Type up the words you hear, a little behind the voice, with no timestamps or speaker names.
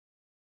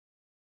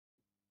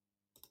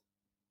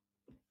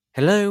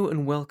Hello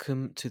and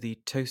welcome to the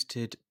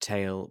Toasted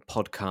Tale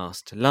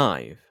podcast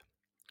live.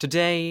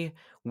 Today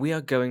we are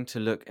going to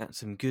look at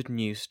some good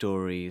news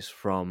stories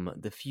from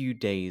the few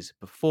days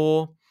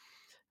before,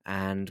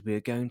 and we are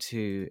going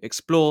to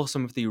explore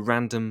some of the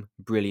random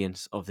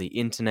brilliance of the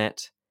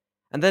internet,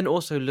 and then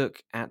also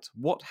look at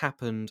what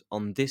happened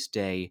on this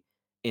day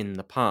in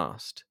the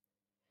past.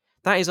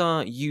 That is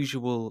our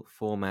usual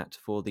format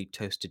for the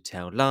Toasted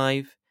Tale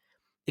live.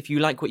 If you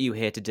like what you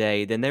hear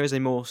today, then there is a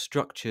more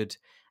structured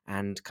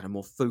and kind of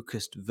more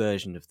focused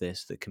version of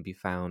this that can be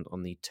found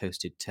on the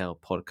Toasted Tale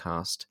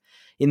podcast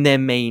in their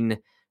main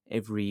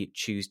every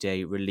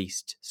Tuesday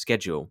released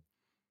schedule.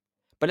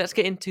 But let's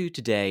get into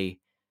today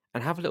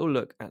and have a little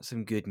look at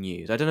some good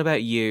news. I don't know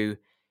about you,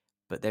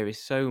 but there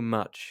is so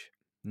much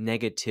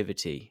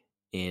negativity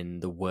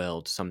in the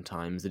world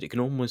sometimes that it can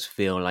almost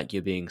feel like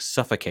you're being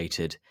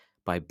suffocated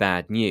by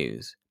bad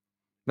news.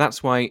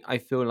 That's why I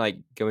feel like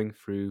going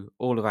through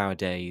all of our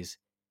days,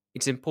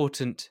 it's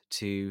important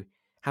to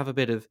have a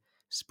bit of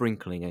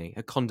sprinkling,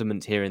 a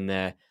condiment here and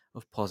there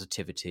of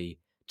positivity,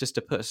 just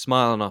to put a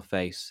smile on our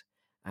face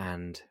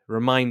and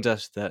remind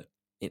us that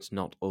it's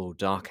not all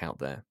dark out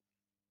there.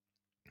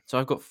 So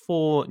I've got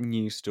 4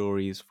 news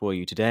stories for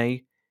you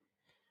today.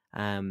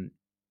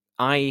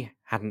 I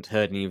hadn't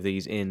heard any of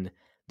these in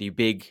the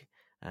big,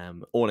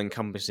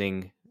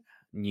 all-encompassing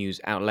news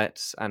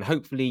outlets, and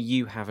hopefully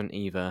you haven't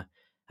either,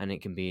 and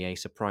it can be a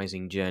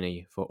surprising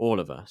journey for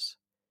all of us.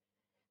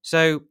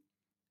 So,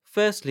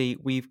 firstly,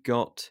 we've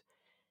got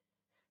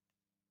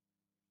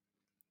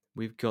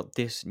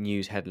this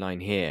news headline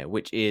here,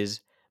 which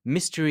is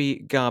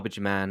Mystery Garbage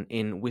Man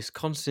in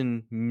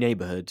Wisconsin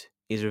Neighborhood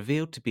is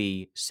revealed to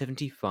be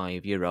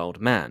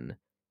 75-year-old man.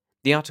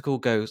 The article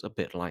goes a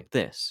bit like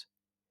this.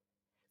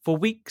 For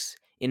weeks,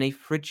 in a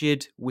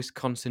frigid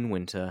Wisconsin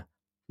winter,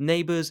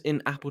 neighbors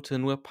in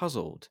Appleton were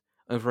puzzled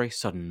over a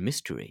sudden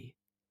mystery.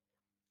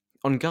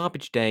 On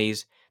garbage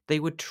days, they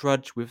would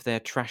trudge with their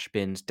trash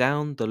bins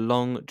down the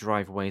long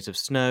driveways of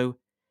snow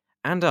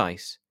and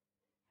ice,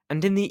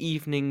 and in the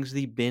evenings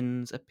the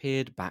bins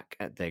appeared back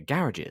at their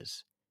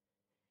garages.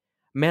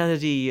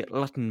 Melody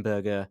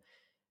Luttenberger,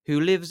 who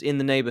lives in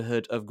the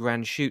neighborhood of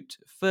Grand Chute,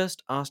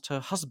 first asked her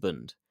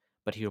husband,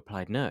 but he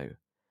replied no.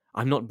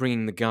 I'm not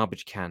bringing the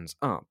garbage cans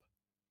up.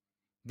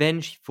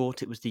 Then she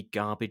thought it was the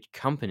garbage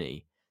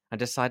company and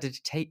decided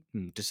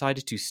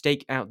to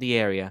stake out the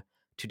area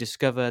to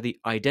discover the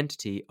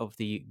identity of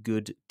the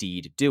good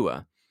deed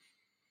doer.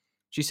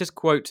 She says,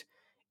 quote,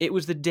 "It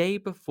was the day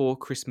before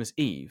Christmas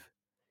Eve,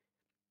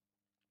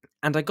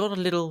 and I got a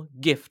little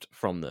gift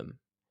from them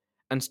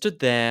and stood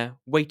there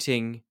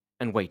waiting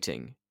and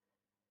waiting.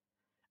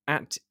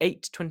 At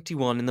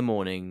 8:21 in the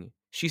morning,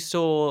 she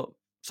saw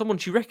someone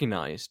she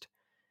recognized,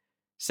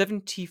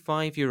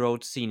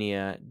 75-year-old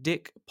senior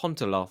Dick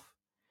Ponteloff,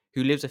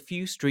 who lives a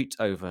few streets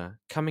over,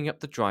 coming up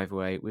the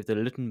driveway with the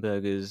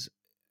Luttenberger's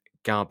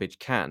garbage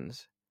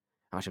cans.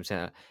 How should I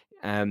say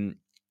that?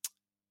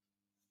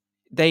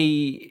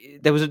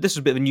 This was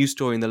a bit of a news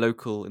story in the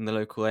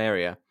local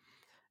area,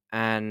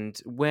 and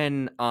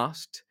when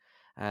asked,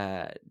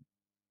 uh,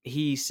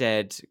 he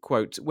said,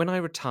 "quote When I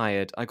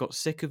retired, I got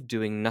sick of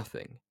doing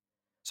nothing,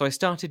 so I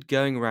started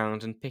going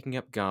around and picking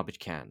up garbage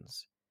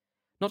cans,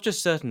 not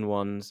just certain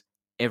ones,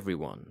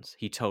 everyone's."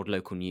 He told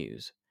local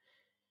news.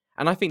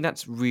 And I think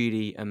that's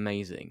really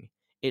amazing.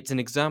 It's an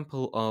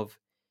example of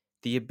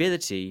the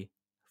ability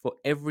for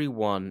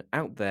everyone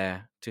out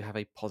there to have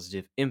a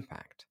positive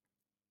impact.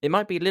 It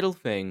might be little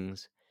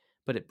things,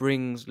 but it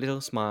brings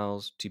little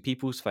smiles to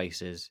people's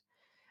faces.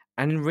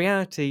 And in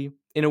reality,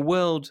 in a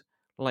world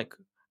like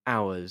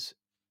ours,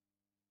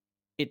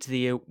 it's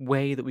the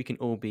way that we can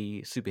all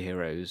be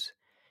superheroes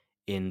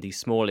in the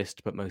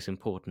smallest but most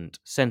important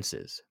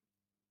senses.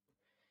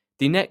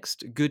 The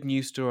next good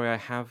news story I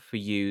have for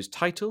you's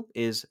title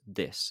is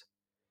this.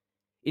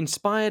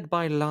 Inspired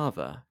by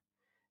lava,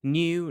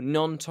 new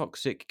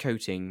non-toxic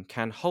coating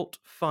can halt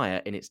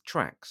fire in its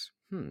tracks.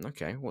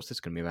 Okay, what's this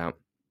going to be about?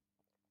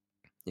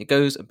 It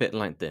goes a bit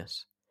like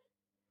this.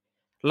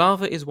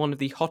 Lava is one of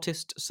the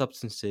hottest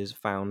substances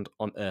found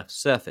on Earth's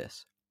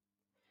surface,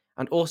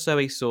 and also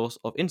a source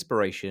of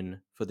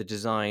inspiration for the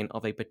design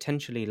of a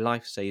potentially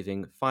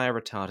life-saving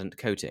fire-retardant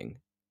coating.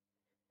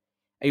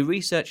 A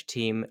research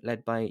team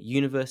led by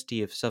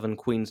University of Southern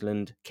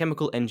Queensland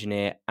chemical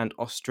engineer and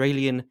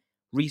Australian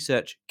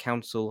Research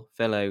Council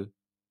fellow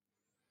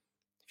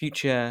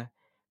Future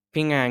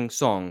Pingang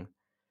Song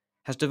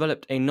has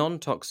developed a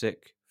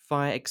non-toxic,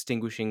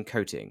 fire-extinguishing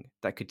coating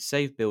that could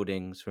save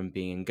buildings from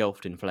being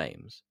engulfed in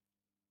flames.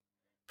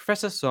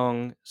 Professor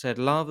Song said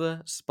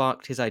lava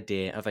sparked his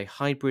idea of a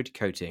hybrid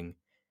coating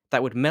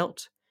that would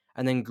melt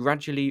and then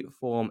gradually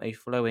form a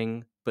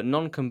flowing but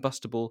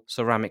non-combustible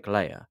ceramic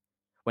layer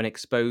when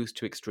exposed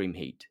to extreme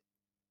heat.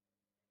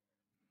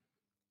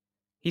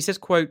 He says,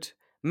 quote,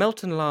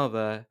 "Molten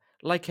lava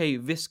like a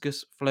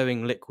viscous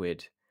flowing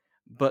liquid,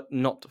 but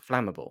not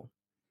flammable,"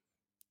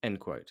 end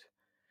quote.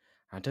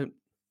 I don't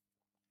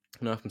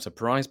know if I'm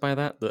surprised by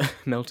that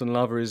molten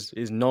lava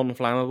is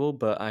non-flammable,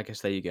 but I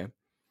guess there you go.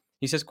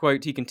 He says,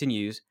 quote, he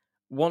continues,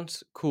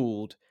 Once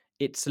cooled,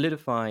 it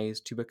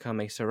solidifies to become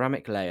a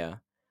ceramic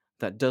layer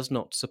that does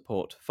not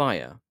support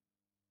fire.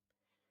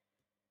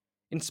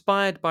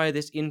 Inspired by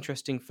this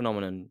interesting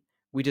phenomenon,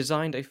 we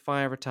designed a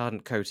fire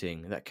retardant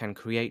coating that can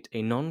create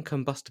a non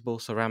combustible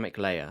ceramic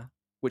layer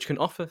which can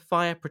offer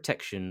fire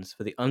protections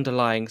for the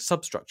underlying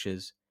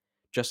substructures,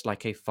 just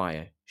like a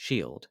fire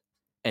shield.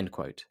 End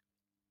quote.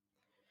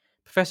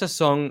 Professor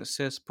Song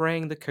says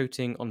spraying the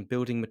coating on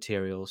building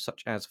materials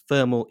such as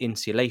thermal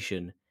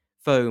insulation,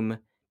 foam,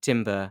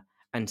 timber,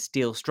 and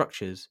steel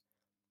structures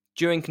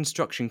during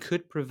construction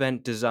could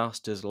prevent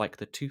disasters like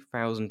the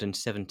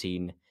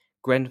 2017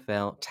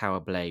 Grenfell Tower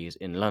blaze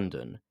in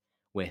London,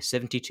 where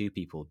 72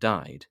 people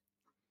died.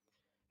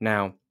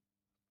 Now,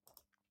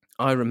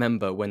 I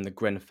remember when the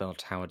Grenfell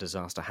Tower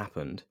disaster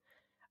happened,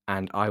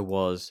 and I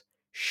was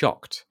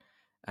shocked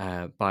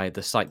by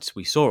the sights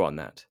we saw on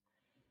that.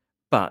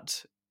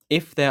 But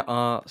if there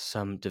are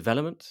some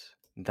developments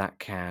that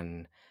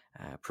can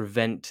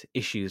prevent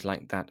issues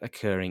like that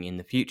occurring in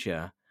the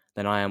future,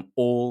 then I am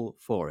all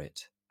for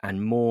it,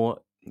 and more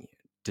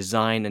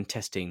design and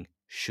testing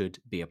should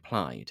be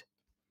applied.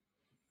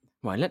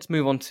 Right, let's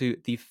move on to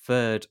the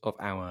third of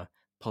our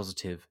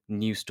positive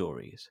news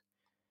stories.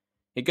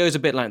 It goes a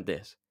bit like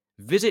this.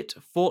 Visit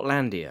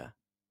Fortlandia,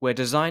 where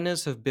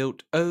designers have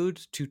built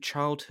ode to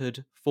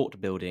childhood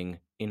fort building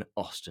in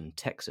Austin,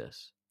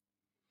 Texas.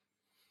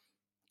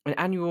 An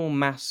annual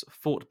mass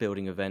fort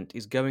building event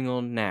is going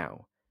on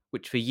now,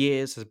 which for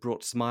years has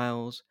brought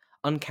smiles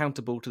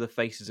uncountable to the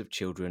faces of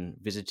children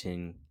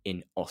visiting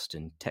in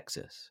Austin,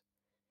 Texas.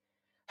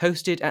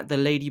 Hosted at the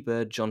Lady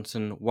Bird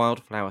Johnson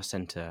Wildflower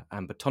Center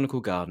and Botanical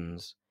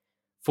Gardens,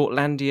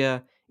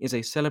 Fortlandia is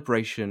a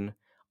celebration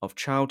of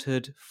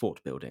childhood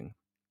fort building,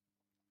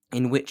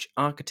 in which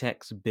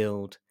architects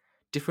build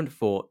different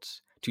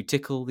forts to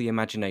tickle the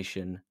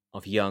imagination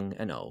of young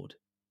and old.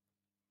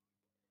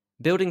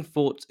 Building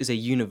forts is a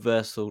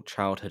universal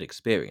childhood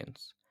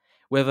experience,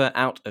 whether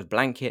out of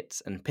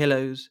blankets and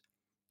pillows,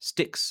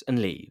 sticks and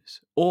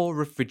leaves, or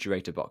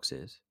refrigerator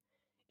boxes.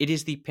 It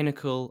is the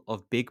pinnacle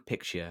of big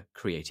picture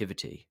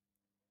creativity.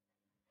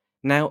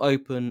 Now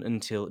open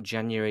until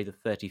January the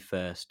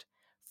 31st,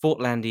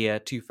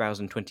 Fortlandia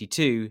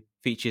 2022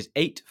 features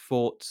 8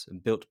 forts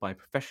built by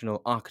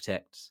professional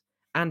architects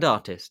and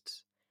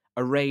artists,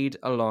 arrayed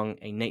along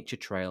a nature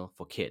trail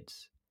for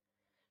kids,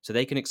 so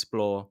they can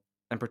explore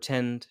and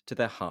pretend to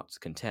their heart's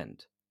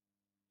content.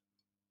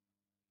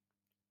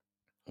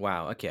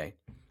 Wow, okay.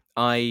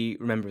 I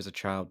remember as a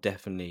child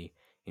definitely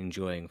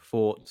enjoying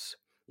forts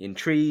in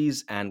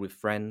trees and with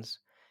friends,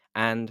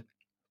 and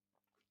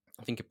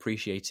I think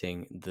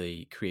appreciating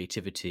the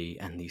creativity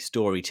and the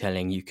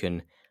storytelling you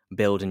can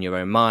build in your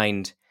own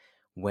mind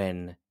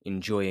when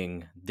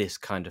enjoying this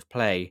kind of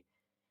play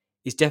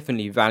is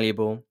definitely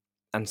valuable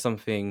and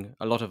something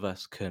a lot of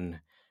us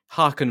can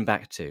harken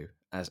back to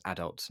as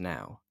adults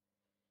now.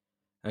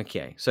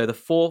 Okay, so the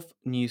fourth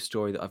news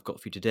story that I've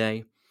got for you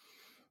today,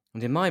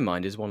 and in my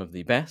mind is one of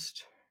the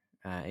best.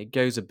 It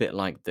goes a bit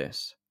like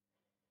this.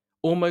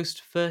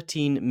 Almost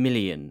 13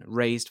 million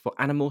raised for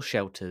animal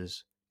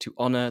shelters to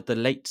honour the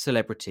late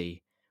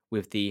celebrity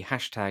with the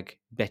hashtag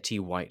Betty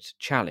White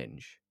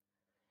Challenge.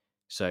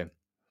 So,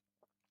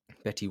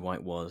 Betty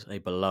White was a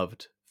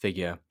beloved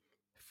figure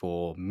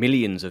for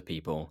millions of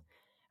people,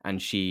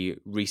 and she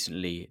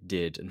recently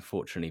did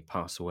unfortunately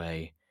pass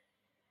away.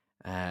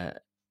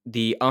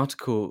 The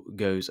article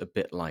goes a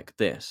bit like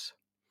this.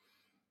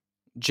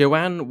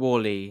 Joanne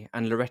Worley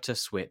and Loretta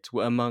Swit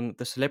were among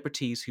the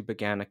celebrities who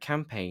began a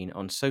campaign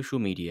on social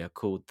media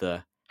called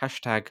the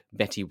hashtag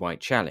Betty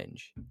White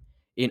Challenge,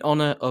 in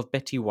honour of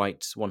Betty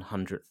White's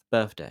 100th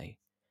birthday.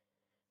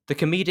 The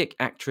comedic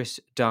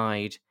actress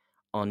died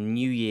on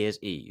New Year's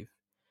Eve,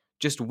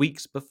 just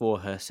weeks before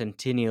her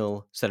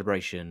centennial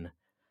celebration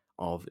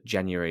of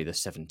January the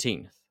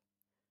 17th.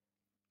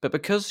 But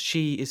because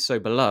she is so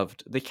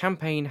beloved, the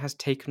campaign has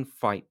taken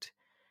flight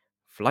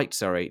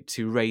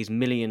to raise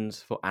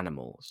millions for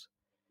animals.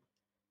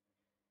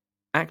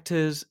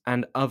 Actors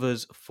and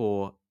Others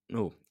for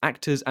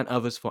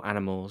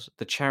Animals,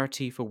 the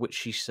charity for which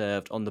she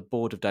served on the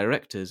board of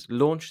directors,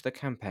 launched the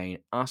campaign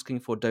asking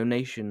for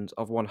donations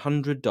of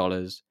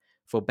 $100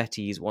 for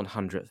Betty's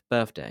 100th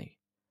birthday.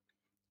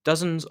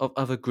 Dozens of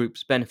other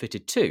groups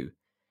benefited too,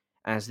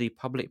 as the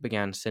public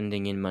began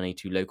sending in money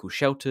to local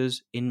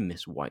shelters in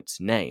Miss White's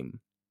name.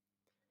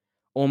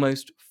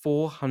 Almost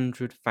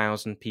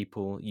 400,000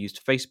 people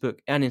used Facebook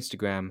and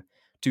Instagram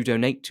to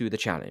donate to the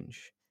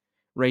challenge,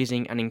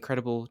 raising an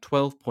incredible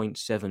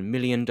 $12.7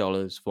 million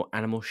for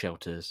animal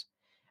shelters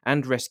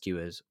and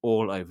rescuers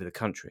all over the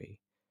country,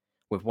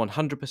 with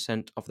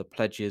 100% of the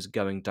pledges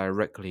going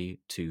directly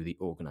to the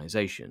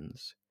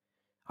organizations.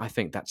 I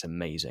think that's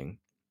amazing.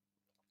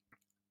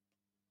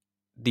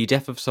 The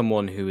death of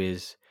someone who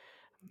is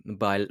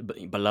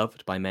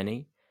beloved by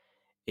many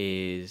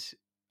is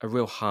a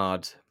real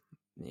hard,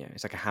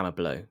 it's like a hammer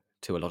blow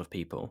to a lot of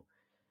people.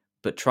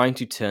 But trying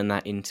to turn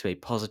that into a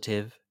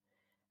positive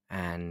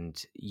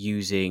and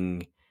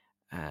using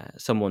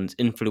someone's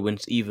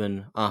influence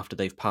even after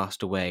they've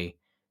passed away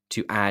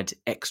to add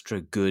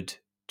extra good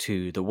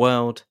to the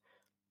world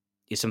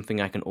is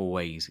something I can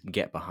always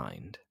get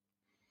behind.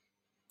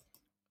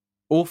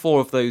 All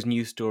 4 of those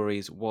news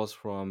stories was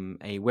from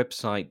a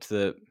website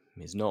that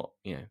is not,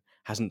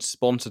 hasn't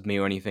sponsored me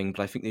or anything,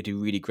 but I think they do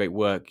really great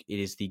work. It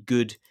is the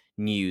Good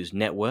News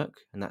Network,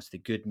 and that's the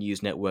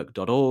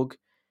goodnewsnetwork.org.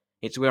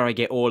 It's where I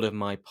get all of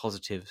my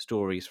positive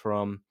stories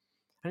from,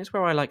 and it's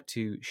where I like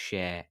to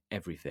share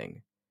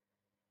everything.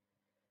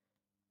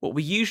 What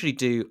we usually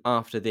do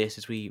after this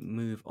is we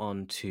move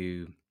on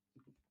to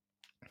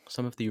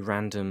some of the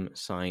random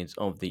sides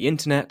of the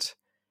internet,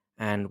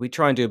 and we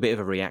try and do a bit of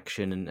a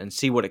reaction and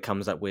see what it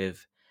comes up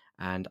with,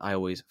 and I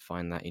always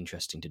find that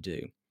interesting to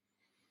do.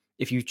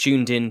 If you've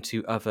tuned in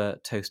to other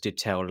Toasted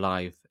Tale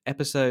Live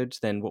episodes,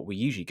 then what we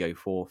usually go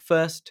for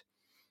first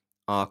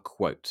are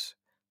quotes.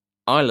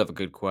 I love a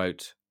good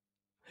quote.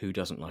 Who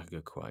doesn't like a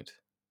good quote?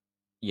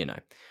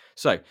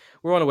 So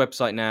we're on a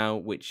website now,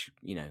 which,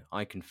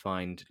 I can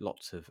find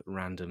lots of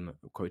random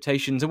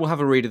quotations, and we'll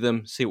have a read of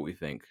them, see what we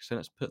think. So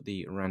let's put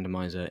the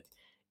randomizer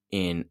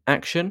in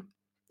action,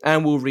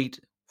 and we'll read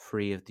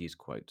 3 of these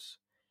quotes.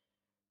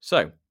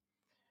 So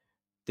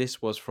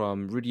this was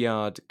from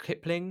Rudyard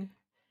Kipling,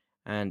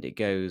 and it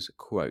goes,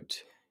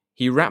 quote,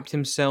 "He wrapped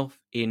himself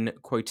in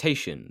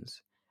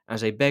quotations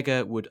as a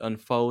beggar would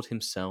unfold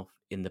himself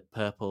in the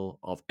purple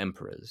of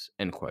emperors,"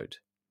 end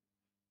quote.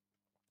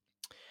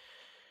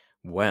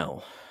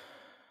 Well,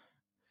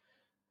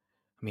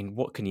 I mean,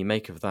 what can you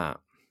make of that?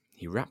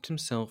 He wrapped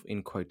himself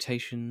in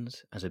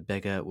quotations as a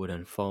beggar would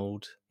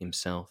unfold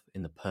himself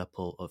in the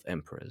purple of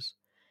emperors.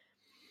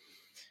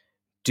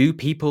 Do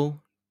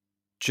people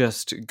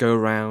just go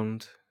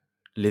around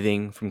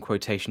living from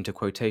quotation to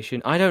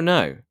quotation? I don't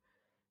know.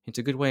 It's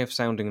a good way of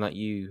sounding like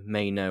you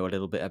may know a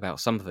little bit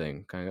about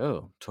something.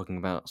 Going, talking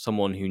about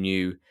someone who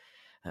knew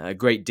a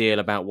great deal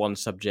about one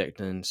subject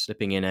and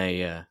slipping in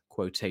a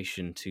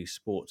quotation to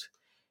support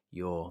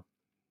your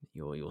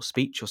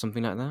speech or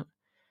something like that.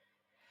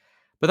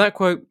 But that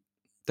quote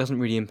doesn't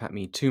really impact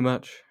me too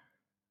much.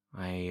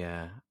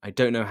 I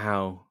don't know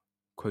how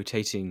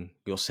quotating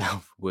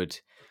yourself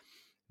would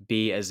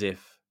be as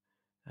if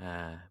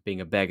being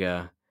a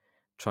beggar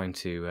trying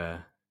to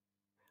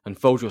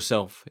unfold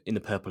yourself in the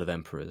purple of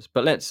emperors.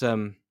 But let's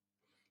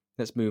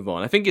move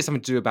on. I think it's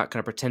something to do about kind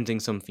of pretending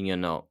something you're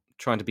not,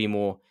 trying to be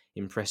more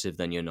impressive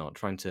than you're not,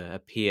 trying to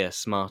appear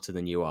smarter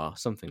than you are,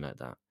 something like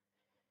that.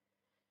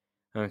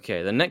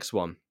 Okay, the next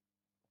one.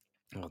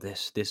 Oh,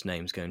 this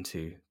name's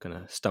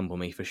gonna stumble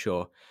me for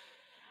sure.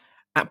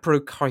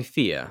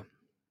 Apokrifia.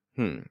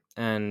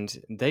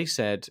 And they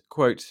said,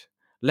 quote,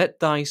 "Let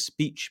thy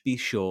speech be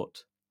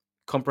short,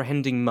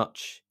 comprehending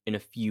much in a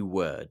few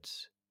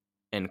words,"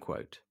 end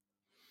quote.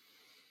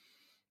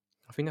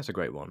 I think that's a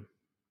great one.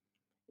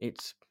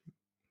 It's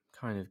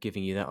kind of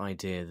giving you that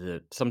idea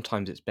that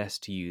sometimes it's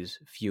best to use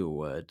fewer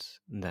words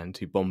than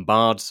to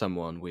bombard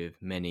someone with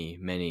many,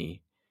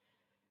 many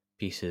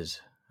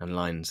pieces and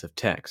lines of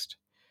text.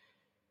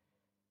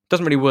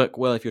 Doesn't really work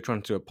well if you're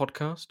trying to do a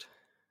podcast.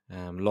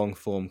 Long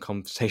form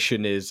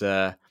conversation is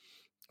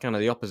kind of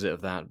the opposite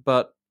of that.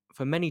 But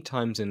for many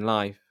times in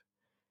life,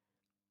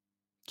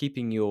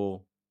 keeping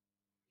your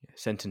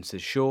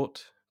sentences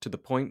short, to the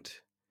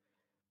point,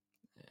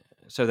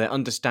 so they're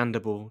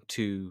understandable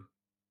to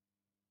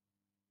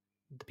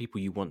the people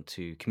you want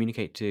to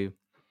communicate to,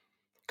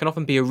 can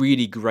often be a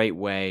really great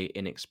way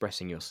in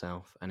expressing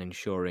yourself and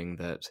ensuring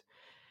that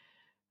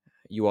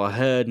you are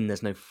heard and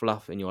there's no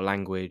fluff in your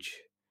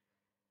language,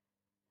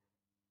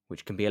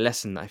 which can be a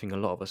lesson that I think a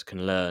lot of us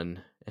can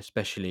learn,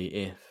 especially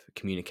if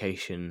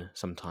communication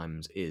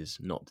sometimes is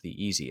not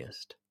the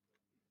easiest.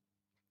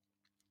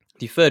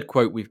 The third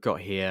quote we've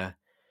got here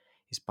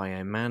is by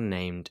a man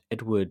named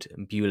Edward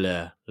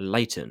Buller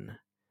Lytton,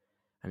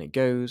 and it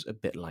goes a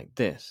bit like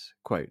this,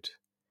 quote,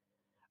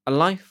 "A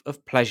life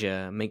of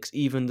pleasure makes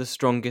even the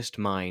strongest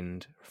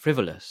mind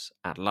frivolous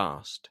at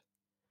last."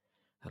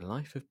 A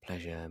life of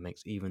pleasure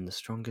makes even the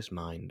strongest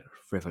mind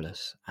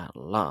frivolous at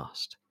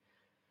last.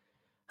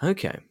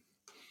 Okay.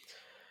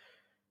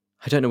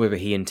 I don't know whether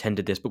he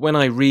intended this, but when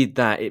I read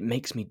that, it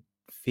makes me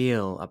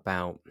feel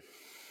about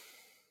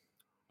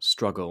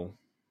struggle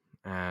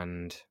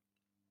and,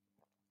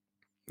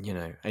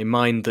 a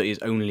mind that is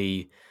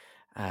only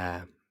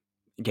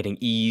getting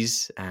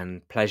ease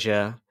and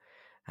pleasure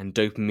and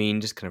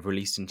dopamine just kind of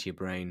released into your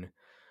brain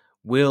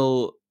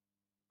will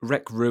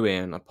wreak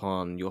ruin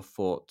upon your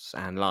thoughts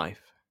and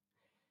life.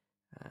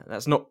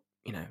 That's not,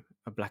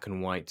 a black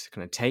and white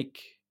kind of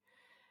take.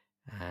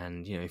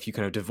 And, if you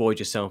kind of devoid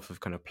yourself of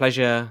kind of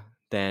pleasure,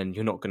 then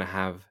you're not going to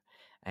have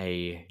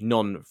a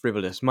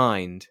non-frivolous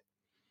mind.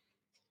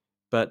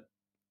 But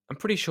I'm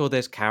pretty sure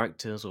there's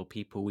characters or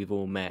people we've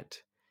all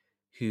met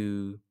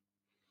who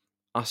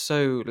are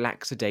so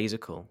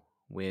lackadaisical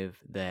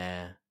with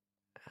their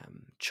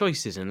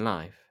choices in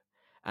life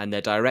and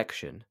their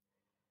direction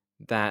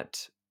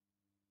that,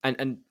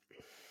 and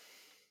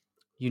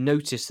you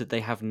notice that they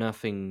have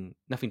nothing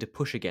to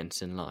push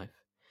against in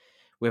life,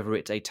 whether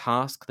it's a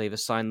task they've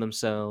assigned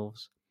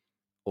themselves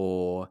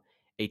or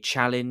a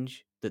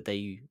challenge that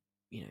they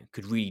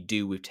could really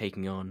do with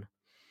taking on.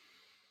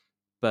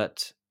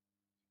 But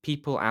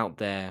people out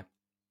there,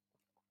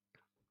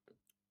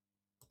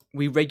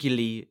 we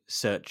regularly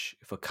search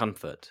for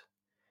comfort,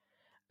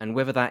 and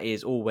whether that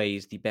is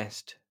always the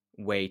best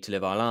way to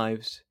live our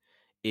lives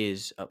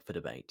is up for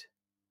debate.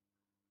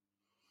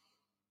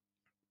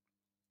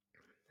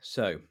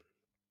 So,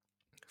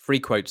 3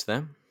 quotes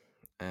there,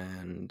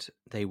 and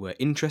they were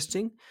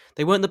interesting.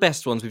 They weren't the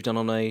best ones we've done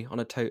on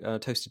a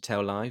Toasted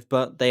Tale Live,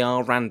 but they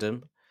are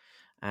random,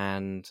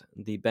 and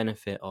the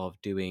benefit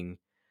of doing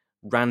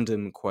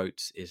random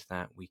quotes is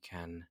that we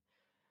can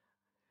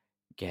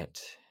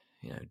get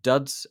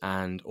duds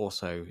and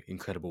also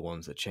incredible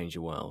ones that change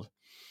the world.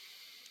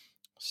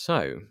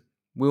 So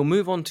we'll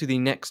move on to the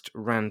next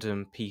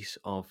random piece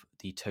of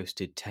the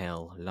Toasted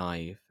Tale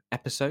Live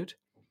episode.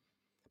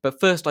 But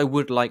first, I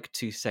would like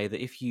to say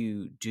that if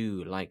you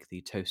do like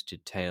the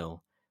Toasted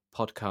Tale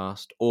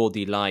podcast or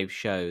the live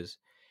shows,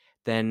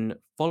 then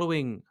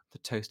following the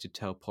Toasted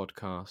Tale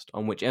podcast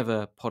on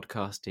whichever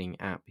podcasting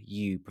app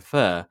you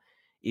prefer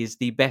is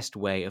the best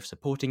way of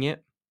supporting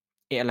it.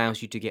 It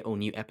allows you to get all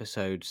new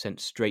episodes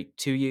sent straight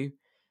to you,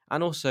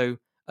 and also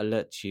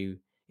alerts you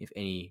if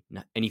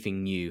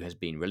anything new has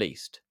been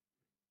released.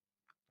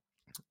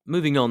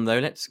 Moving on, though,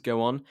 let's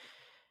go on,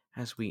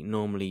 as we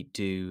normally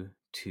do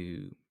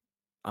to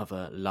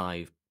other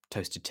live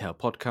Toasted Tale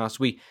podcasts.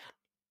 We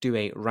do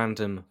a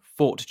random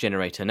thought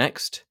generator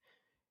next,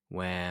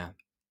 where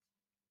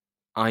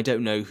I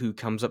don't know who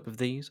comes up with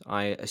these.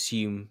 I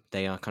assume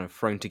they are kind of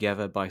thrown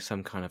together by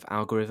some kind of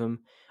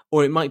algorithm,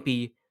 or it might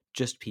be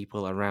just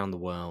people around the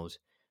world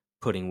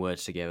putting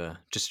words together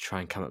just to try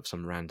and come up with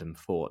some random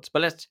thoughts.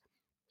 But let's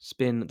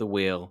spin the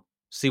wheel,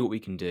 see what we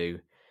can do,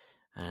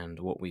 and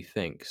what we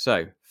think.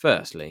 So,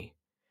 firstly,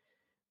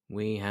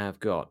 we have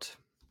got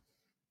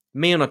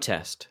me on a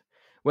test.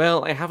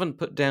 Well, I haven't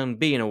put down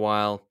B in a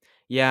while.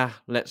 Yeah,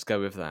 let's go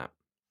with that.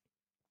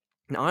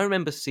 Now, I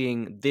remember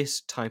seeing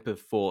this type of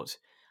thought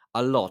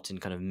a lot in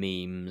kind of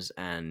memes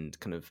and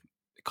kind of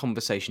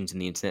conversations in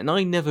the internet, and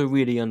I never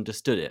really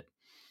understood it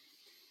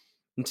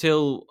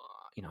until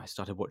I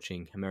started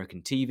watching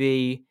American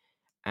TV,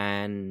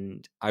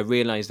 and I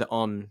realized that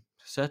on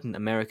certain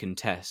American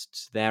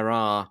tests there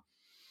are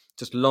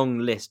just long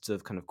lists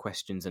of kind of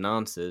questions and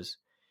answers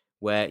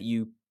where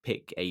you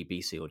pick A,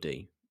 B, C, or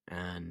D,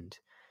 and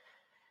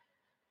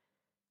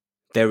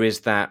there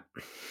is that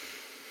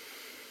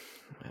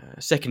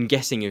second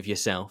guessing of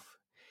yourself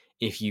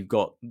if you've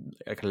got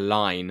like a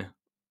line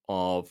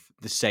of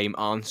the same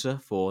answer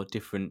for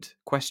different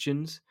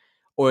questions,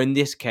 or in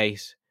this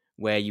case,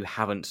 where you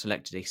haven't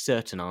selected a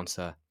certain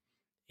answer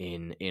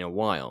in a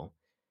while.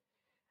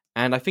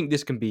 And I think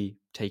this can be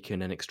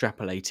taken and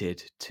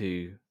extrapolated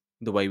to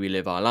the way we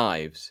live our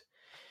lives.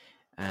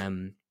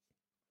 And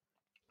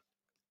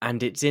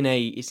it's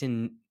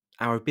in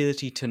our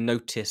ability to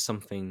notice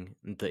something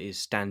that is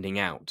standing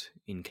out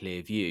in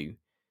clear view,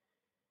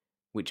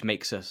 which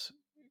makes us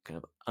kind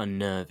of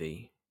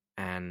unnervy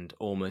and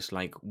almost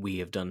like we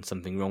have done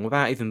something wrong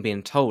without even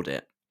being told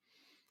it.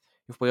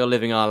 If we are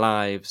living our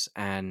lives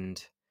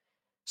and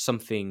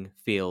something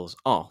feels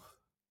off,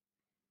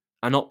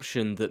 an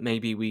option that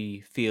maybe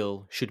we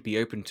feel should be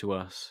open to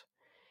us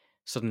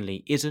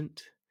suddenly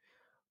isn't,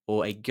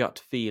 or a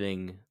gut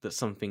feeling that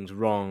something's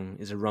wrong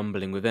is a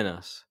rumbling within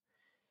us,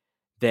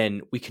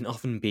 then we can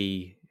often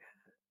be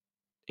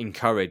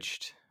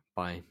encouraged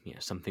by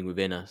something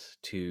within us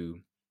to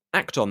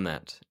act on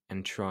that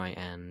and try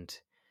and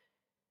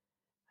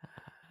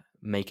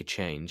make a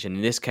change. And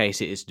in this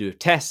case, it is to do with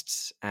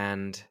tests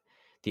and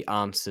the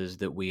answers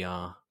that we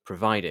are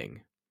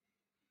providing.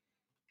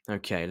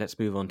 Okay, let's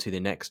move on to the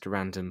next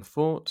random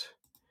thought.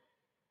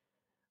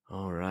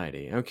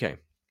 Alrighty, okay.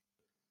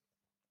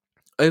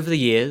 Over the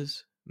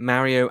years,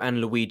 Mario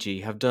and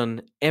Luigi have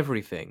done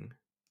everything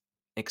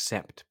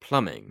except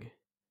plumbing.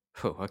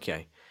 Oh,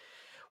 okay.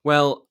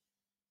 Well,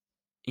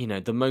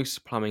 the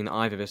most plumbing that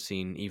I've ever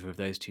seen either of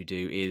those two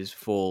do is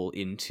fall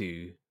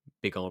into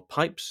big old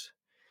pipes.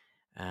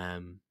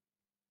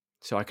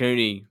 So I can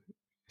only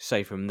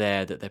say from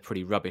there that they're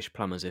pretty rubbish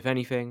plumbers, if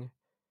anything.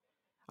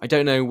 I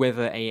don't know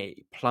whether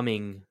a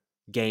plumbing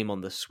game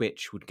on the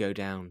Switch would go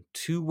down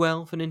too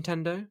well for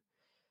Nintendo.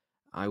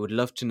 I would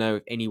love to know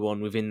if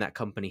anyone within that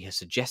company has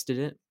suggested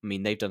it. I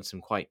mean, they've done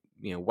some quite,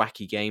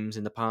 wacky games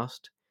in the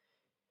past.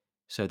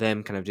 So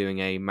them kind of doing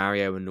a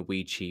Mario and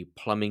Luigi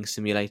plumbing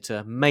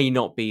simulator may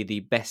not be the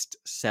best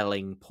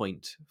selling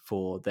point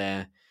for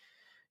their,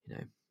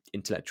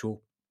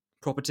 intellectual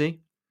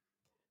property.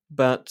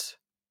 But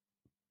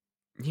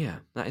yeah,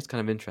 that is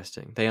kind of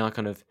interesting. They are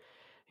kind of,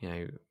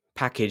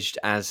 packaged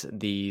as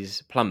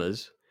these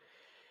plumbers,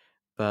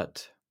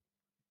 but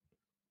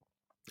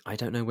I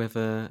don't know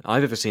whether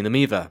I've ever seen them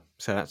either.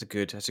 So that's a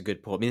good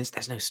point. I mean,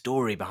 there's no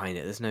story behind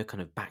it. There's no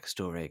kind of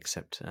backstory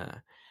except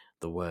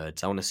the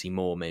words. I want to see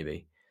more,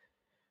 maybe.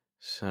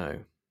 So,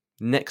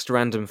 next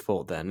random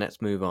thought then.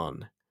 Let's move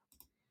on.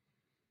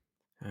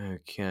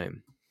 Okay,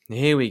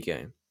 here we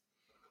go.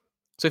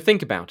 So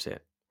think about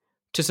it.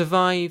 To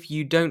survive,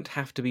 you don't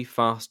have to be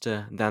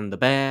faster than the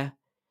bear,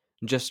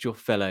 just your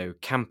fellow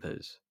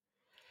campers.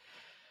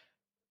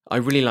 I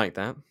really like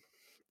that.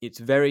 It's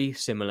very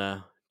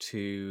similar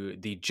to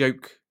the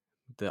joke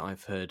that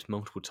I've heard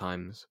multiple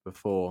times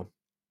before,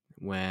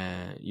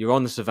 where you're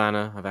on the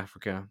savannah of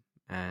Africa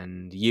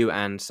and you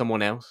and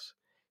someone else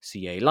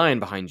see a lion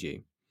behind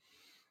you.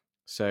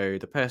 So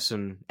the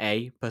person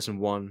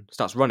one,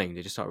 starts running.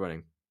 They just start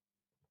running.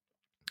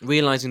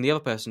 Realizing the other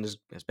person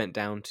has bent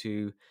down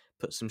to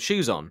put some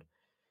shoes on.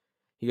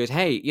 He goes,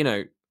 hey,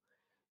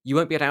 you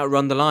won't be able to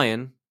outrun the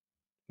lion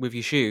with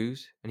your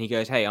shoes. And he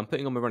goes, hey, I'm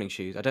putting on my running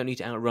shoes. I don't need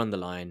to outrun the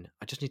lion.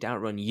 I just need to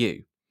outrun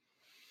you.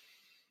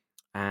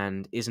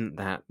 And isn't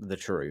that the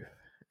truth?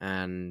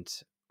 And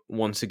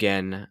once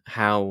again,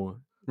 how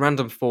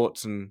random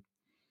thoughts and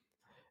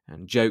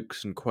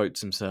jokes and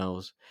quotes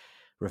themselves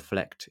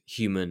reflect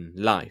human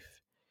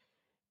life.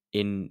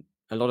 In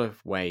a lot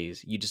of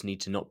ways, you just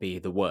need to not be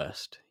the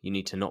worst. You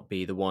need to not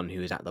be the one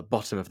who is at the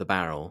bottom of the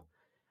barrel,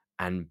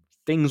 and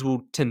things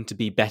will tend to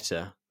be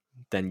better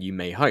than you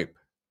may hope.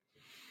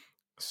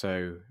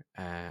 So,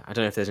 I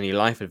don't know if there's any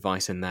life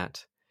advice in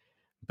that,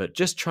 but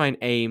just try and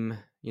aim,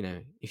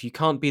 if you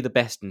can't be the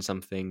best in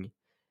something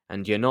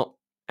and you're not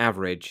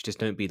average, just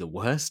don't be the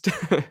worst.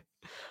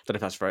 Don't know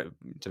if that's right.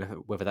 Don't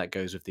know whether that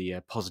goes with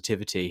the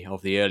positivity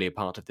of the earlier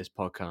part of this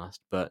podcast,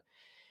 but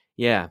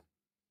yeah,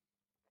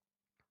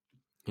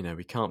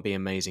 we can't be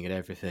amazing at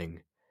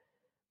everything,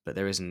 but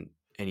there isn't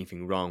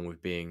anything wrong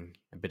with being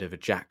a bit of a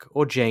Jack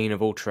or Jane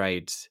of all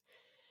trades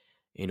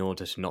in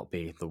order to not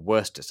be the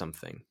worst at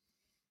something.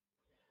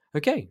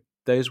 Okay,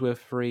 those were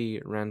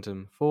 3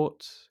 random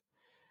thoughts.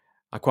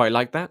 I quite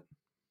like that.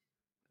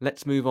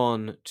 Let's move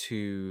on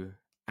to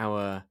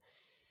our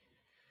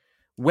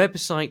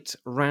website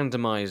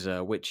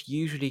randomizer, which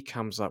usually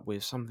comes up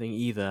with something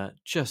either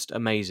just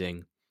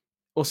amazing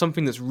or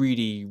something that's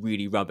really,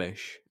 really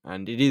rubbish.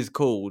 And it is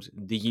called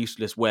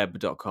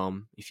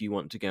theuselessweb.com. If you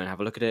want to go and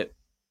have a look at it,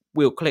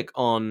 we'll click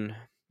on,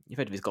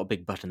 effectively, it's got a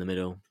big button in the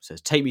middle. It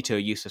says, take me to a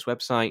useless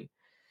website.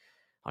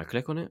 I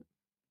click on it.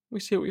 We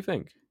see what we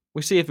think.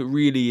 We see if it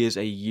really is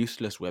a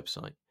useless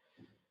website.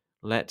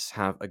 Let's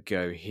have a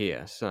go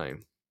here. So,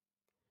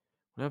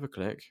 we'll have a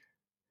click.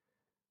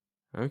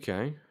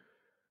 Okay.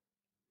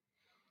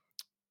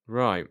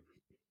 Right.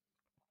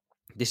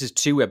 This is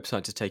 2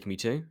 websites it's taking me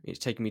to. It's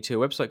taking me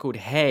to a website called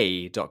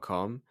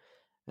hey.com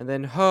and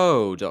then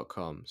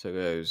ho.com. So it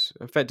goes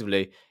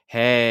effectively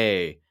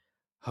hey,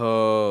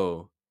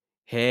 ho,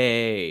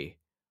 hey,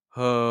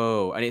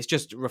 ho. And it's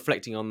just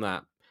reflecting on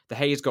that. The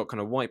hey's got kind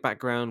of white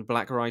background,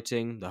 black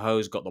writing. The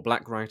ho's got the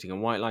black writing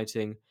and white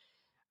lighting.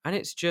 And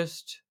it's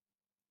just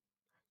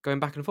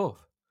going back and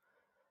forth.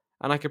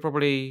 And I could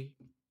probably...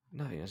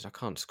 No, I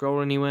can't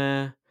scroll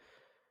anywhere.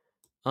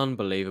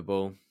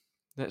 Unbelievable.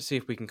 Let's see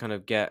if we can kind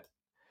of get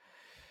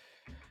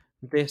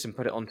this and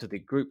put it onto the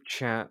group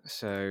chat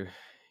so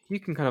you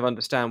can kind of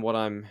understand what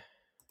I'm...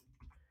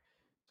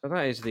 So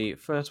that is the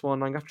first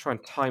one. I'm going to have to try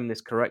and time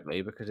this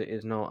correctly because it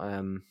is not...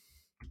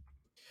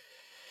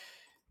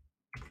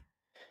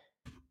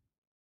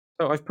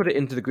 So I've put it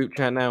into the group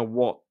chat now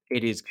what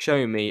it is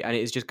showing me, and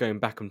it is just going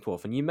back and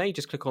forth. And you may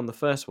just click on the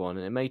first one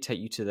and it may take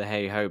you to the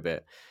hey ho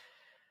bit.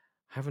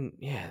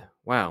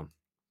 Wow.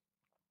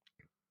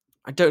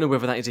 I don't know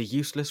whether that is a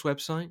useless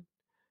website,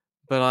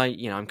 but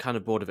I'm kind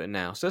of bored of it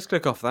now. So let's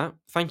click off that.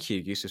 Thank you,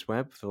 Useless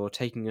Web, for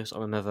taking us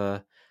on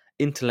another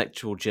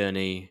intellectual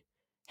journey.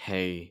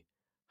 Hey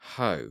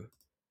ho.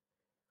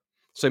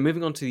 So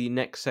moving on to the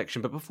next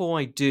section, but before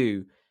I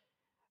do,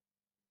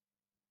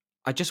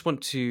 I just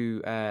want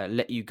to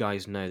let you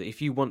guys know that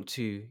if you want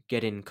to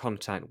get in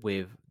contact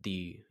with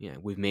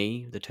with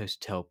me, the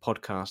Toasted Tale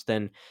podcast,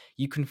 then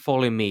you can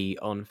follow me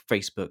on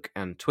Facebook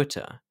and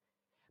Twitter.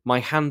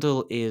 My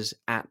handle is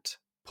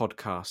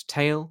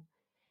 @podcasttale,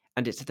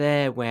 and it's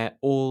there where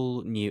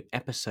all new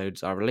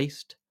episodes are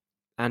released,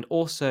 and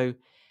also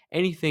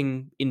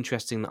anything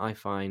interesting that I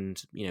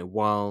find,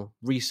 while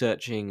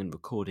researching and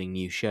recording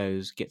new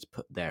shows gets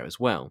put there as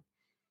well.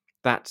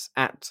 That's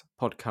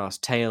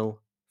 @podcasttale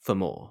for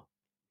more.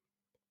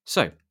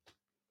 So,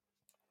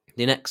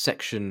 the next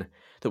section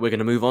that we're going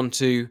to move on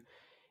to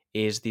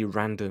is the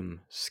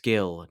random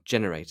skill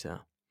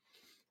generator.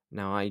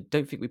 Now, I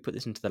don't think we put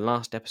this into the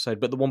last episode,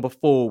 but the one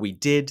before we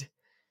did.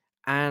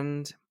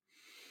 And,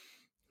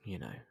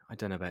 I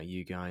don't know about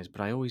you guys, but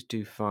I always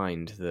do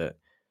find that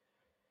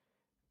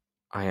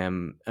I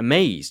am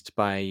amazed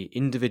by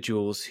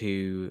individuals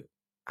who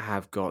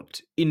have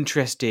got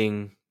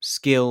interesting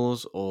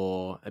skills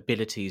or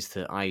abilities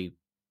that I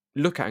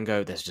look at and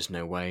go, there's just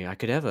no way I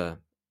could ever,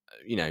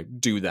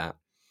 do that.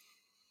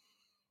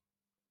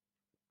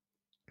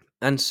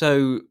 And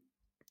so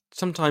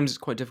sometimes it's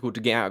quite difficult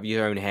to get out of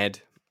your own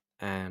head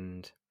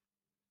and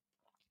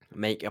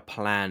make a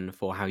plan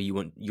for how you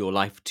want your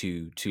life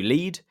to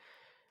lead.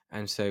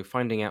 And so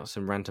finding out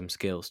some random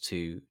skills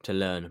to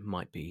learn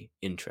might be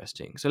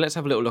interesting. So let's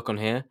have a little look on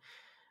here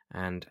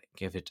and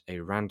give it a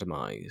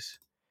randomize.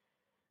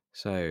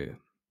 So,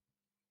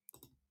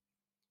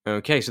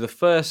 okay, so the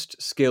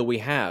first skill we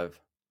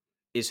have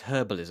is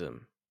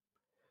herbalism.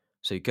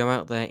 So you go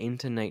out there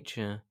into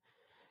nature,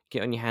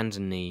 get on your hands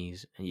and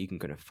knees, and you can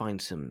kind of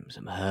find some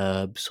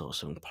herbs or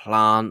some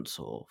plants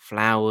or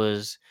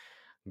flowers,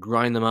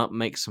 grind them up,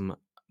 make some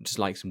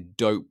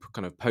dope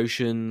kind of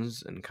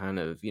potions, and kind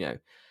of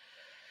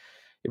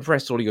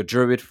impress all your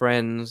druid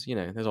friends.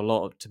 There's a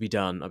lot to be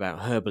done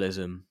about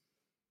herbalism.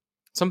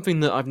 Something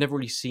that I've never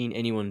really seen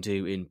anyone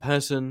do in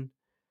person.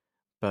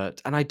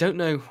 And I don't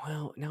know,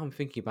 well, now I'm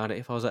thinking about it,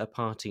 if I was at a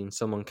party and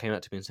someone came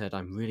up to me and said,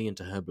 I'm really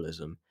into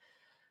herbalism,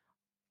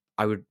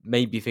 I would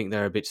maybe think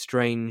they're a bit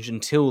strange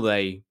until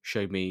they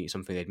showed me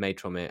something they'd made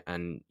from it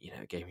and,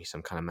 gave me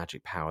some kind of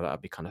magic power. That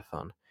would be kind of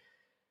fun.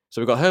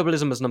 So we've got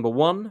herbalism as number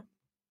 1.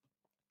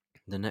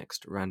 The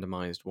next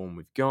randomized one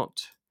we've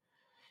got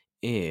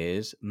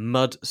is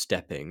mud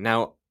stepping.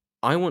 Now,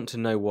 I want to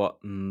know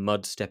what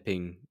mud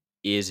stepping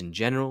is in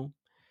general.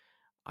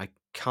 I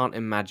can't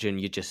imagine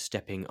you're just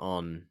stepping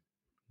on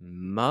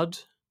mud.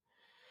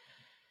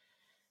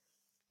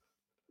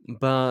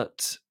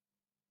 But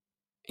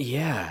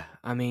yeah,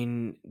 I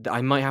mean,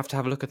 I might have to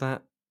have a look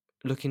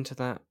into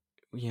that,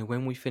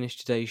 when we finish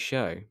today's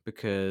show,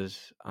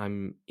 because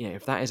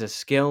if that is a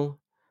skill,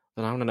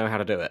 then I want to know how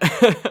to do it.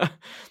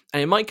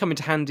 And it might come in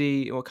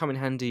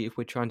handy if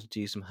we're trying to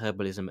do some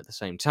herbalism at the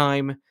same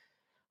time.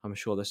 I'm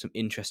sure there's some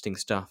interesting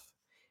stuff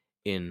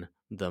in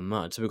the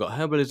mud. So we've got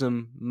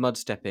herbalism, mud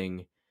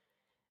stepping,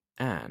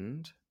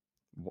 and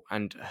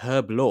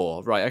herb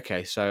lore. Right,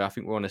 okay, so I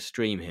think we're on a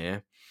stream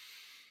here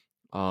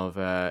of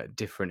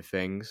different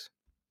things.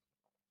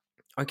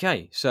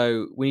 Okay,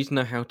 so we need to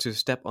know how to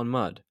step on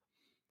mud,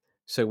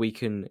 so we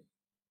can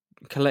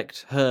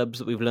collect herbs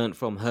that we've learnt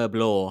from herb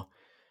lore,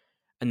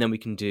 and then we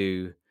can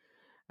do,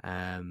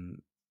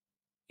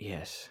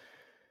 yes,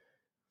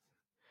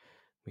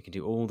 we can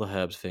do all the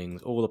herbs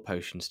things, all the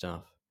potion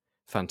stuff.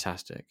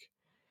 Fantastic.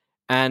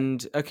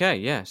 And okay,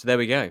 yeah, so there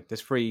we go.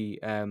 There's free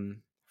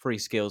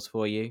skills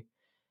for you.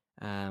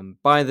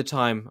 By the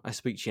time I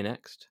speak to you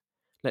next,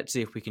 let's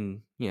see if we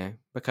can,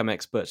 become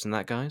experts in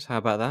that, guys. How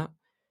about that?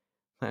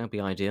 That would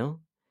be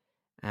ideal.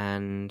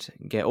 And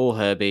get all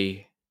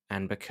herby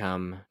and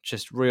become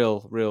just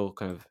real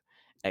kind of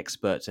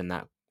experts in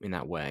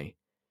that way.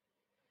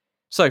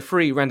 So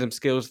 3 random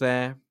skills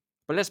there,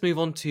 but let's move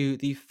on to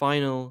the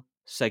final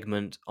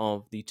segment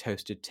of the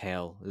Toasted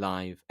Tale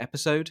live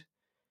episode,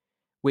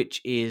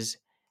 which is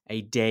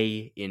a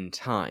day in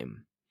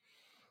time.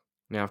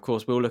 Now, of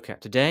course, we'll look at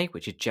today,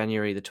 which is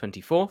January the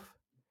 24th,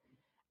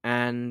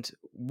 and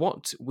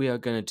what we are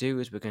going to do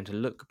is we're going to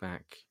look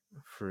back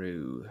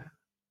through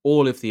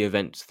all of the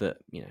events that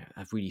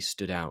have really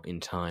stood out in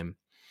time.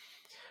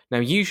 Now,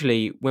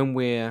 usually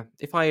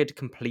if I had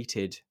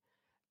completed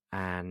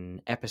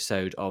an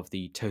episode of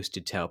the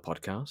Toasted Tale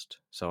podcast,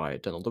 so I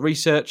had done all the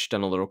research,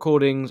 done all the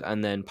recordings,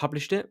 and then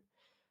published it,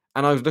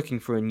 and I was looking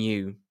for a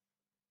new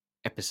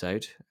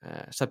episode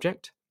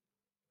subject,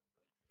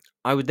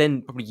 I would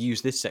then probably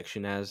use this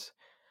section as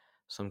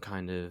some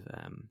kind of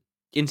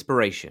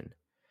inspiration.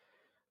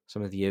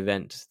 Some of the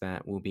events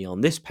that will be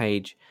on this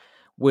page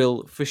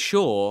will for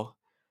sure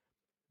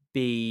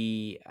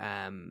be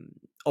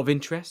of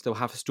interest. They'll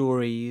have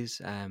stories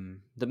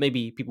that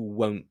maybe people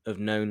won't have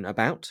known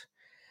about.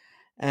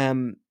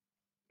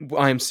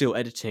 I am still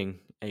editing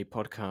a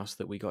podcast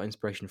that we got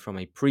inspiration from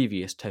a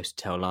previous Toast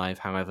Tale Live,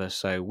 however,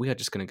 so we are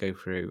just going to go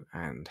through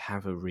and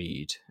have a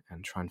read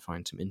and try and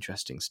find some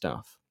interesting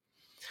stuff.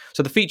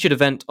 So the featured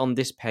event on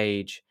this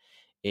page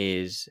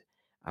is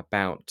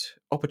about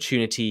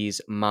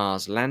Opportunity's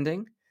Mars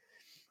landing.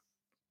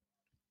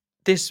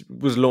 This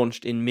was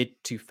launched in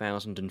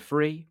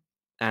mid-2003,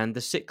 and the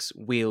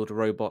 6-wheeled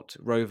robot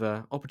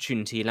rover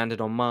Opportunity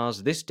landed on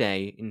Mars this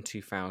day in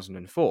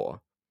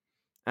 2004.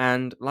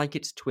 And like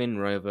its twin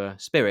rover,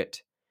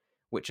 Spirit,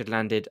 which had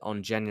landed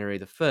on January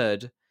the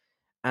 3rd,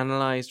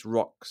 analysed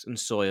rocks and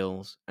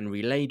soils and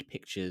relayed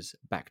pictures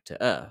back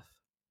to Earth.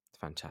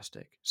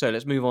 Fantastic. So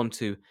let's move on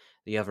to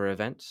the other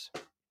events.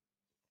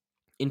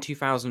 In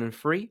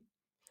 2003,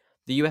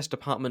 the US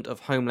Department of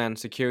Homeland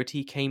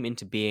Security came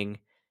into being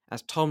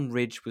as Tom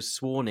Ridge was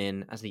sworn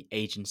in as the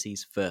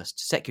agency's first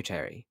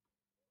secretary.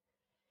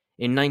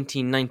 In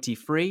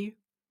 1993,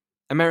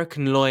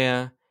 American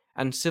lawyer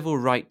and civil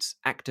rights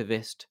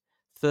activist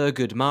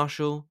Thurgood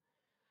Marshall,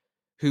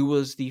 who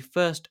was the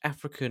first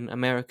African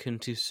American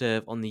to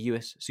serve on the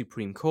US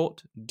Supreme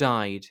Court,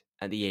 died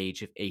at the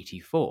age of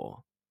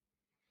 84.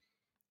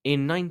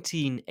 In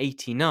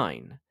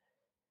 1989,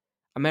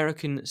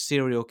 American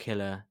serial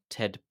killer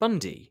Ted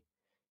Bundy,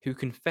 who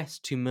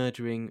confessed to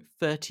murdering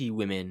 30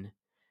 women,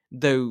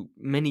 though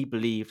many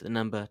believe the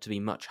number to be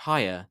much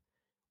higher,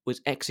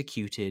 was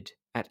executed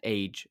at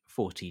age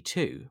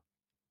 42.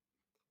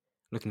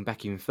 Looking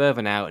back even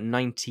further now, in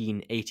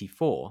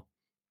 1984,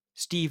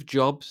 Steve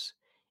Jobs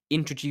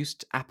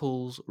introduced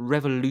Apple's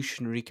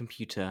revolutionary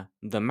computer,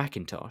 the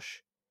Macintosh.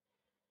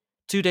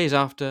 2 days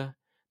after,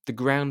 the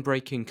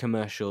groundbreaking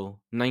commercial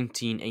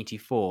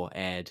 1984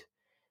 aired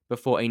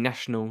before a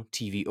national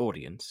TV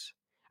audience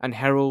and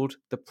heralded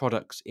the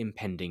product's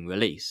impending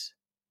release.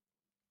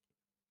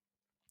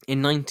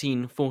 In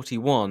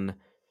 1941,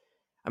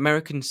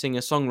 American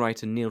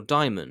singer-songwriter Neil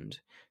Diamond,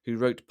 who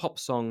wrote pop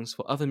songs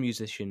for other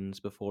musicians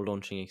before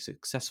launching a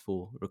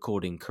successful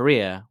recording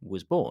career,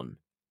 was born.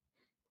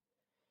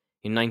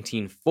 In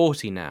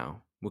 1940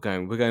 now, we're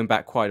going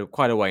back quite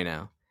a way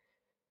now.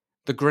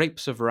 The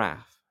Grapes of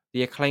Wrath,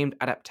 the acclaimed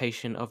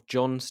adaptation of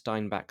John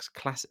Steinbeck's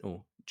classic.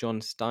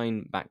 John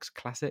Steinbeck's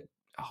classic.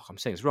 Oh, I'm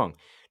saying this wrong.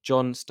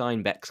 John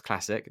Steinbeck's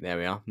classic. There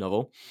we are.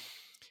 Novel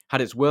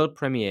had its world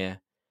premiere,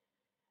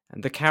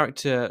 and the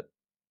character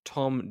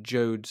Tom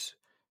Joad's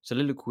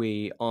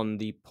soliloquy on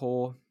the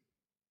poor,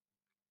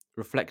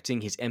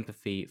 reflecting his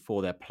empathy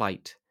for their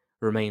plight,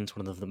 remains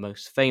one of the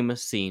most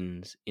famous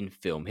scenes in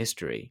film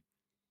history.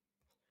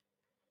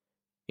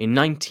 In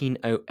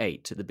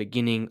 1908, at the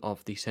beginning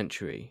of the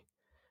century,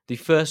 the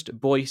first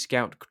Boy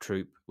Scout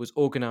troop was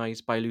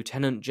organized by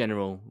Lieutenant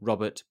General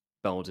Robert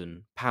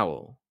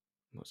Baden-Powell.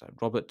 What's that?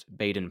 Robert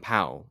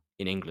Baden-Powell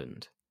in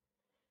England.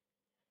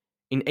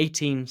 In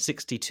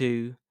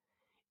 1862,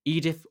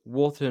 Edith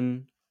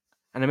Wharton,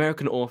 an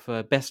American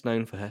author best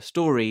known for her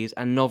stories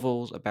and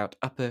novels about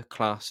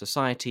upper-class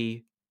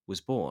society,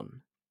 was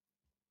born.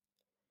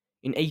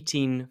 In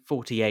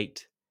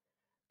 1848,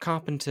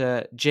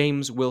 carpenter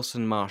James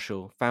Wilson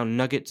Marshall found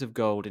nuggets of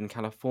gold in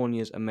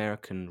California's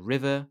American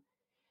River,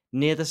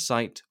 near the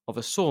site of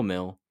a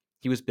sawmill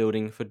he was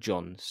building for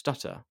John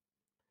Stutter,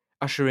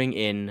 ushering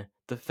in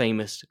the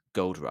famous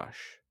gold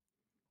rush.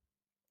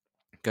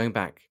 Going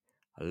back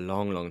a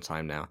long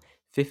time now,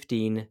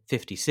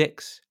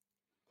 1556,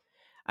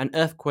 an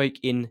earthquake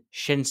in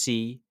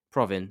Shenxi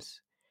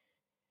province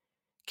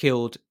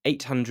killed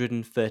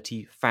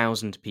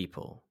 830,000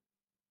 people.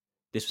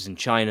 This was in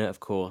China, of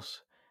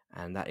course,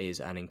 and that is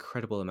an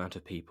incredible amount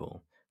of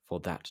people for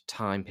that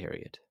time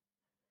period.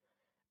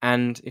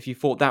 And if you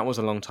thought that was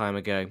a long time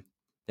ago,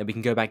 then we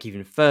can go back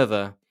even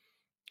further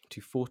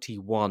to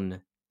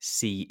 41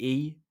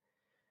 CE,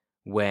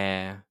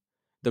 where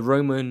the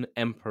Roman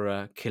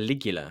Emperor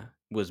Caligula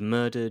was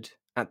murdered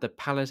at the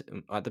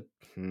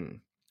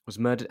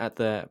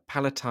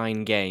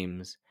Palatine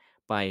Games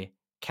by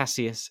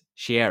Cassius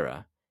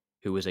Sciarra,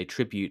 who was a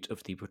tribute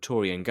of the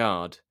Praetorian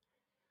Guard,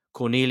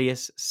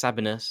 Cornelius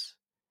Sabinus,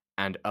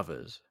 and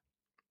others.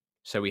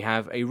 So we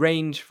have a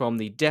range from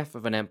the death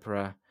of an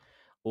emperor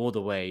all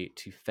the way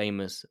to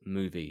famous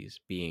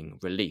movies being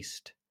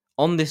released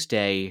on this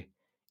day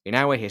in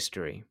our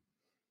history.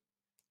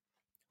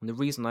 And the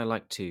reason I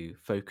like to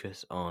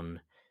focus on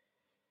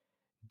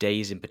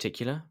days in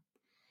particular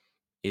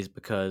is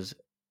because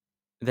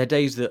they're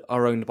days that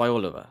are owned by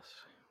all of us.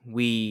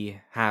 We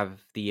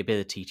have the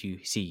ability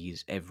to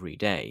seize every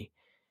day,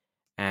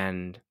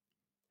 and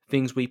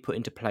things we put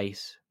into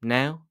place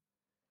now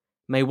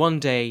may one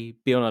day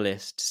be on a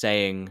list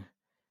saying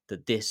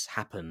that this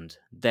happened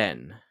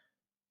then,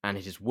 and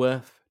it is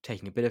worth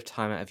taking a bit of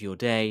time out of your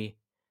day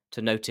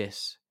to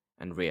notice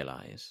and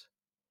realize.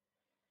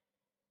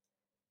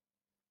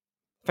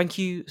 Thank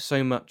you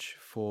so much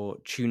for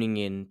tuning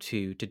in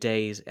to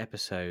today's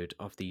episode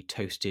of the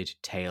Toasted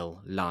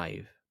Tale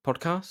Live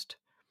podcast.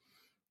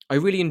 I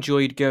really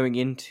enjoyed going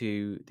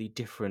into the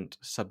different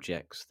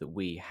subjects that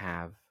we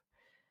have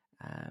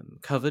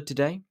covered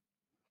today.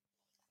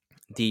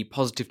 The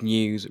positive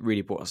news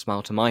really brought a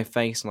smile to my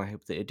face, and I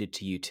hope that it did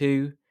to you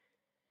too.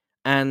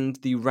 And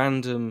the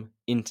random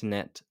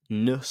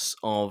internet-ness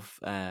of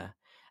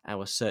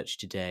our search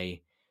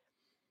today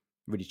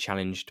really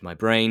challenged my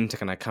brain to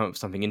kind of come up with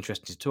something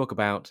interesting to talk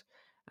about,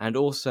 and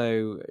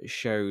also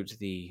showed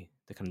the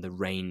kind of the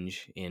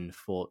range in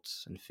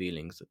thoughts and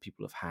feelings that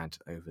people have had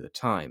over the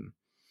time.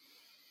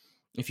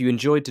 If you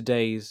enjoyed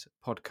today's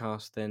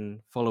podcast,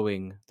 then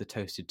following the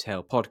Toasted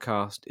Tale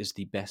podcast is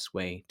the best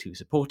way to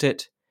support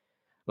it.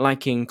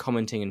 Liking,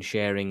 commenting, and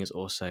sharing is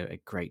also a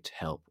great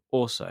help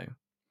also.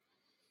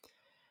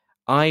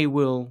 I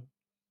will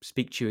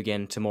speak to you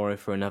again tomorrow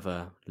for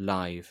another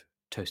live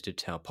Toasted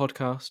Tale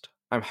podcast.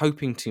 I'm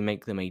hoping to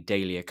make them a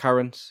daily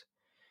occurrence.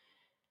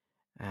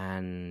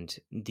 And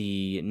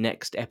the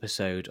next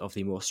episode of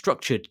the more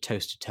structured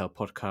Toasted Tale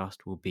podcast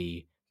will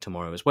be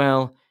tomorrow as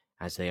well,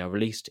 as they are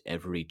released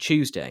every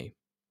Tuesday.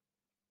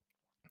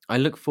 I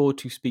look forward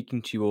to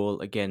speaking to you all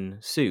again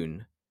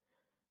soon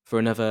for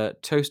another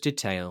Toasted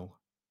Tale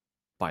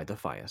by the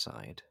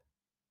fireside.